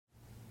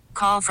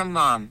Call from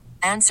mom.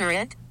 Answer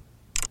it.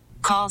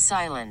 Call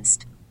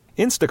silenced.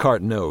 Instacart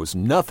knows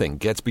nothing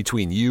gets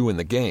between you and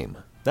the game.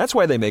 That's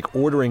why they make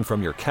ordering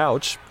from your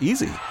couch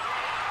easy.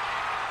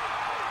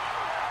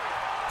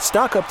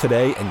 Stock up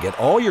today and get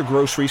all your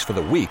groceries for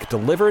the week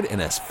delivered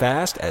in as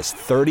fast as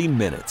 30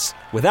 minutes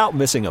without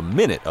missing a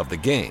minute of the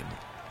game.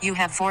 You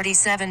have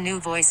 47 new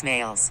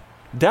voicemails.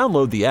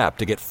 Download the app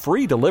to get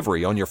free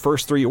delivery on your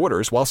first 3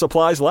 orders while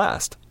supplies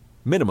last.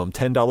 Minimum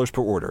 $10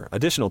 per order.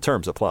 Additional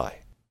terms apply.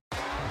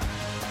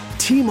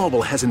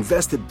 T-Mobile has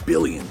invested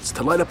billions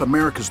to light up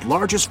America's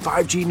largest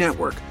 5G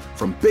network,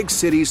 from big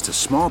cities to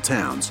small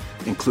towns,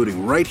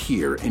 including right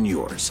here in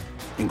yours.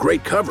 And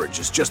great coverage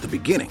is just the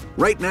beginning.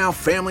 Right now,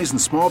 families and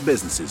small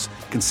businesses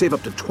can save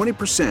up to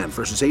 20%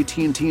 versus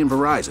AT&T and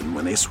Verizon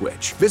when they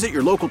switch. Visit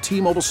your local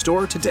T-Mobile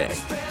store today.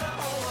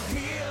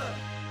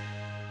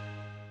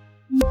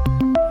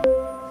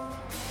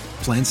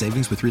 Plan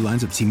savings with 3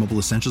 lines of T-Mobile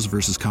Essentials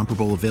versus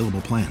comparable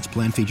available plans.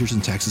 Plan features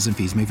and taxes and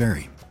fees may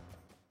vary.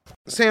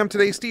 Sam,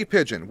 today Steve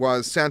Pigeon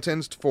was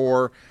sentenced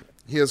for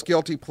his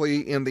guilty plea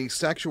in the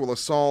sexual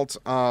assault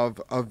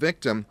of a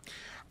victim.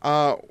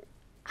 How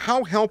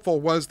helpful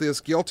was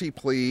this guilty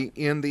plea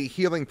in the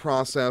healing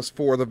process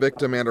for the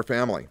victim and her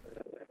family?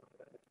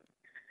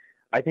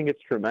 I think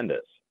it's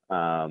tremendous.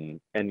 And,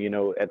 you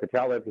know, at the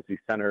Child Advocacy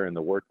Center and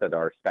the work that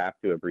our staff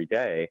do every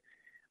day,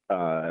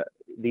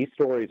 these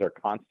stories are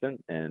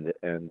constant and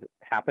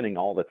happening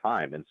all the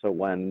time. And so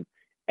when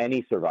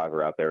any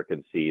survivor out there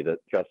can see that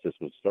justice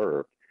was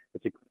served,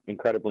 it's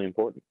incredibly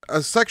important.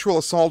 A sexual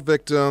assault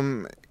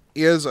victim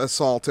is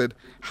assaulted.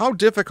 How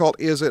difficult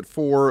is it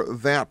for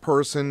that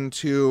person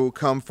to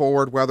come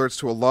forward, whether it's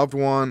to a loved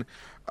one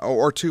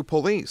or to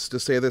police, to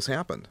say this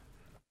happened?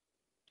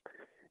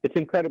 It's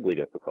incredibly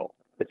difficult.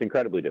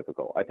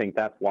 I think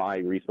that's why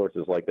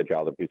resources like the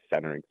Child Advocacy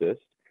Center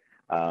exist.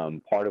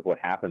 Part of what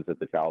happens at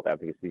the Child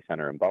Advocacy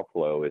Center in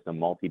Buffalo is a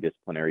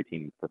multidisciplinary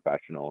team of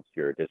professionals,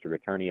 your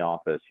district attorney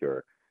office,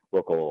 your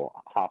local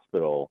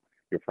hospital,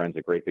 your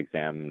forensic rape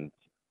exams,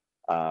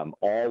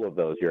 all of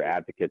those, your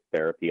advocate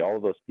therapy, all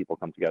of those people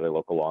come together,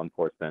 local law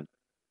enforcement,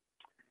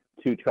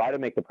 to try to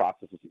make the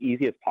process as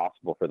easy as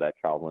possible for that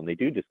child when they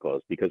do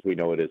disclose, because we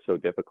know it is so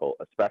difficult,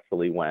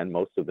 especially when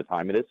most of the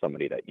time it is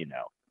somebody that you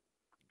know.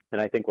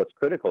 And I think what's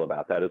critical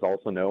about that is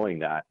also knowing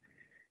that,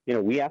 you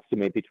know, we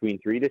estimate between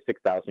 3,000 to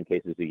 6,000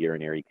 cases a year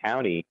in Erie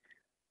County.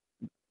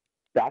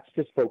 That's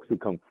just folks who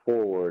come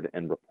forward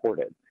and report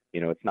it. You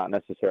know, it's not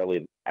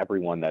necessarily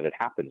everyone that it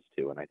happens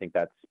to. And I think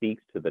that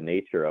speaks to the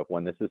nature of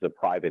when this is a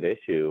private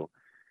issue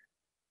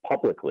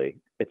publicly,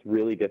 it's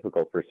really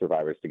difficult for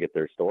survivors to get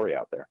their story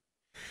out there.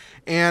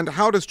 And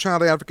how does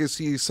Child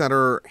Advocacy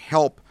Center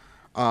help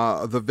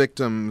the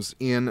victims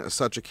in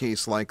such a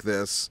case like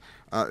this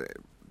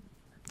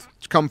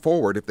come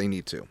forward if they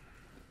need to?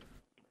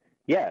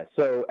 Yeah,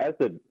 so as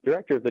the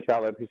director of the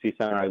Child Advocacy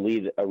Center, I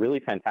lead a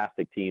really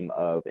fantastic team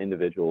of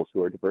individuals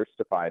who are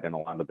diversified in a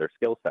lot of their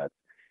skill sets.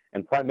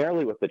 And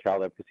primarily what the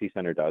Child Advocacy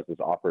Center does is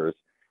offers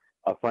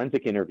a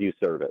forensic interview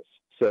service.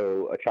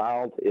 So a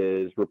child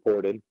is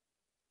reported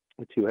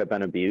to have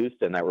been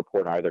abused, and that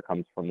report either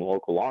comes from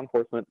local law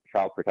enforcement,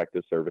 Child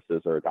Protective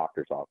Services, or a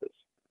doctor's office.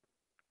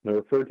 They're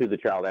referred to the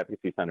Child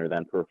Advocacy Center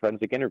then for a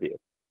forensic interview.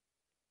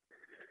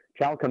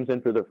 Child comes in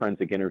for the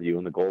forensic interview,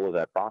 and the goal of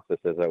that process,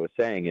 as I was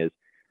saying, is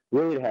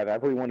really to have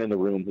everyone in the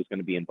room who's going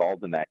to be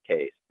involved in that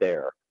case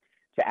there,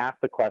 to ask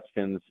the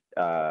questions,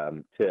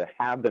 to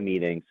have the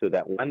meeting so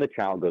that when the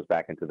child goes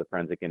back into the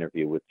forensic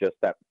interview with just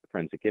that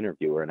forensic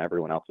interviewer and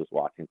everyone else is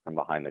watching from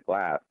behind the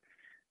glass,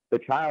 the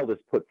child is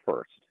put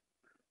first.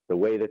 The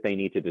way that they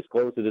need to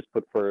disclose it is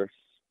put first,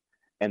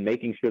 and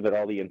making sure that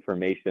all the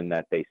information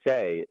that they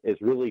say is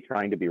really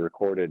trying to be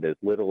recorded as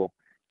little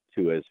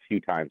to as few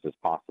times as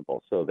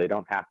possible, so they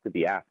don't have to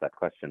be asked that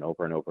question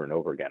over and over and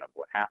over again of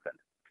what happened.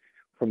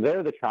 From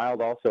there, the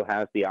child also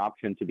has the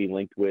option to be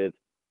linked with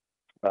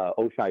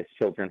Oshai's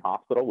Children's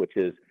Hospital, which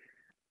is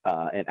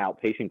an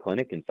outpatient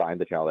clinic inside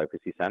the Child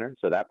Advocacy Center.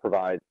 So that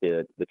provides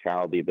the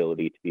child the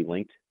ability to be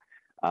linked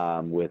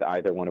with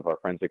either one of our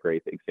forensic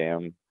rape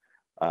exam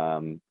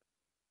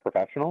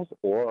professionals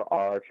or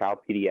our child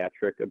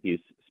pediatric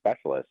abuse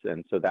specialists.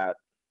 And so that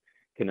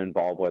can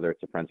involve whether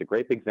it's a forensic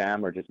rape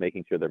exam or just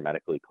making sure they're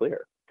medically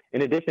clear.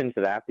 In addition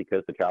to that,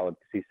 because the Child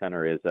Advocacy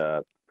Center is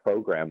a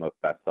program of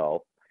Best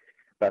Health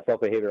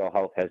Behavioral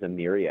Health has a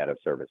myriad of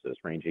services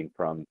ranging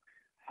from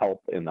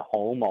help in the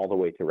home all the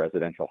way to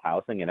residential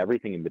housing and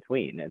everything in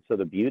between. And so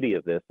the beauty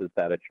of this is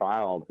that a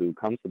child who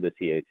comes to the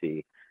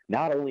CAC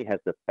not only has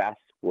the best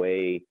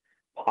way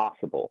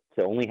possible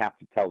to only have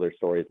to tell their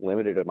story as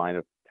limited amount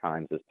of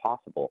times as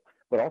possible,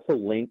 but also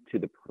linked to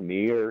the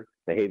premier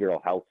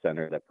behavioral health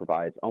center that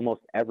provides almost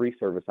every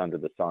service under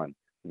the sun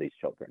for these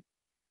children.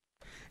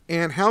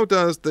 And how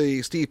does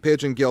the Steve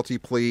Pigeon guilty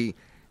plea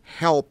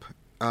help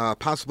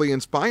possibly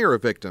inspire a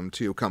victim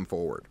to come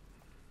forward?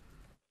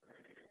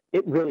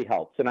 It really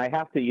helps. And I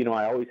have to,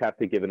 I always have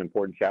to give an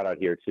important shout out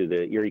here to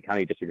the Erie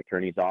County District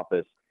Attorney's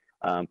Office.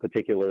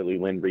 particularly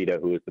Lynn Rita,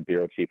 who is the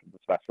Bureau Chief of the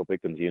Special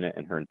Victims Unit,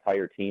 and her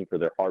entire team for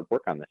their hard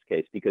work on this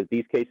case, because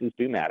these cases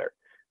do matter.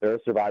 There are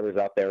survivors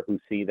out there who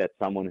see that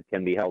someone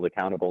can be held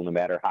accountable no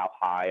matter how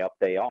high up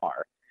they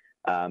are.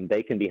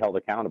 They can be held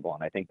accountable,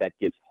 and I think that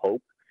gives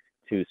hope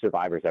to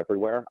survivors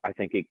everywhere. I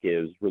think it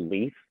gives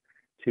relief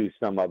to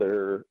some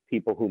other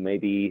people who may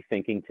be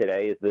thinking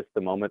today, is this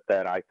the moment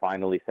that I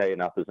finally say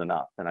enough is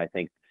enough? And I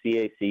think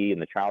CAC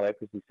and the Child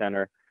Advocacy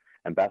Center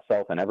and Best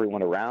Self and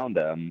everyone around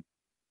them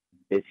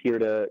is here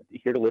to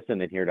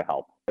listen and here to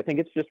help. I think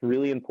it's just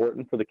really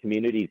important for the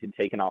community to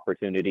take an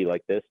opportunity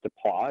like this to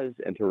pause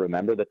and to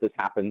remember that this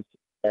happens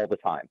all the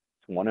time.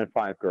 It's 1 in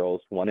 5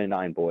 girls, 1 in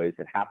 9 boys.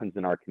 It happens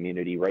in our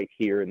community right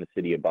here in the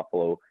city of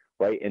Buffalo,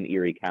 right in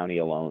Erie County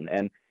alone.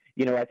 And,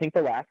 you know, I think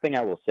the last thing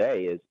I will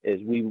say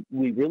is we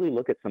really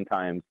look at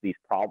sometimes these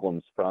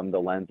problems from the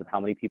lens of how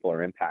many people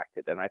are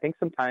impacted. And I think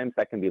sometimes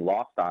that can be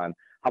lost on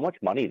how much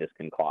money this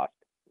can cost.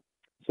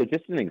 So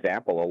just an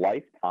example, a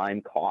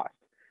lifetime cost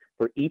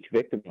for each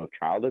victim of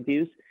child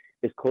abuse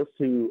is close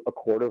to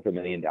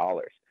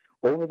 $250,000.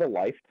 Over the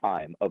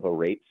lifetime of a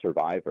rape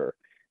survivor,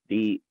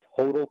 the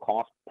total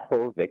cost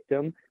per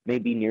victim may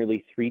be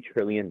nearly $3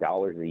 trillion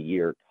a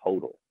year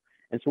total.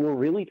 And so we're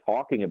really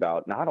talking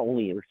about not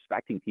only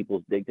respecting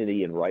people's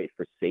dignity and right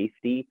for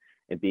safety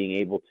and being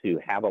able to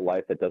have a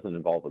life that doesn't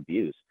involve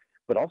abuse,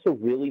 but also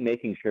really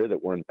making sure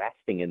that we're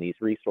investing in these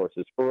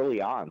resources early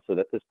on so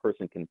that this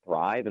person can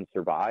thrive and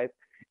survive,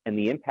 and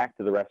the impact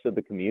to the rest of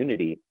the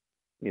community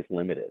is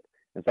limited.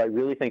 And so I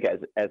really think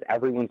as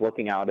everyone's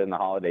looking out in the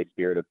holiday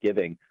spirit of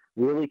giving,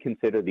 really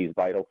consider these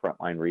vital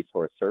frontline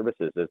resource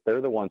services, as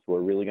they're the ones who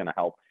are really going to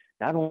help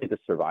not only the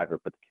survivor,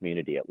 but the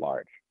community at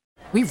large.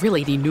 We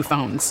really need new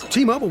phones.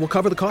 T-Mobile will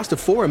cover the cost of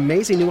 4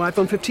 amazing new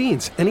iPhone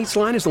 15s, and each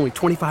line is only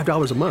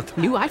 $25 a month.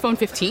 New iPhone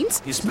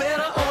 15s? It's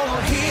better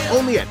over here.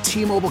 Only at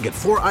T-Mobile, get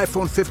 4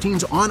 iPhone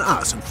 15s on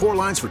us and 4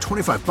 lines for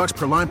 $25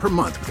 per line per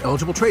month with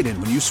eligible trade-in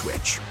when you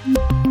switch.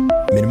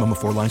 Minimum of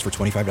 4 lines for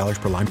 $25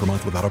 per line per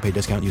month with autopay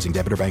discount using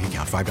debit or bank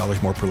account.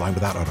 $5 more per line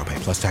without autopay,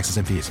 plus taxes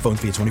and fees. Phone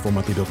fee at 24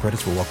 monthly bill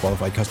credits for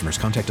well-qualified customers.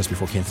 Contact us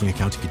before canceling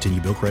account to continue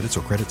bill credits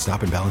or credit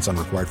stop and balance on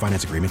required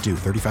finance agreement due.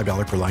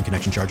 $35 per line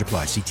connection charge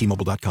applies. See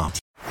T-Mobile.com.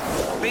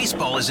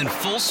 Baseball is in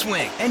full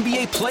swing.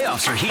 NBA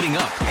playoffs are heating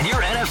up, and your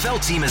NFL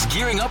team is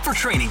gearing up for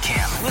training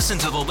camp. Listen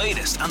to the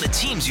latest on the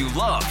teams you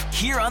love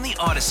here on the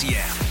Odyssey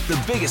app.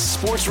 The biggest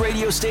sports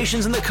radio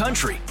stations in the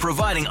country,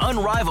 providing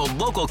unrivaled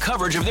local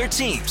coverage of their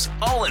teams,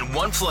 all in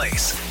one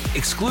place.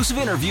 Exclusive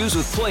interviews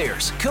with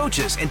players,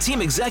 coaches, and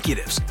team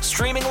executives,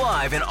 streaming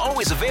live and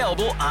always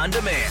available on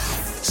demand.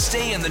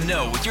 Stay in the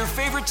know with your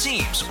favorite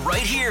teams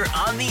right here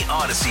on the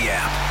Odyssey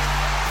app.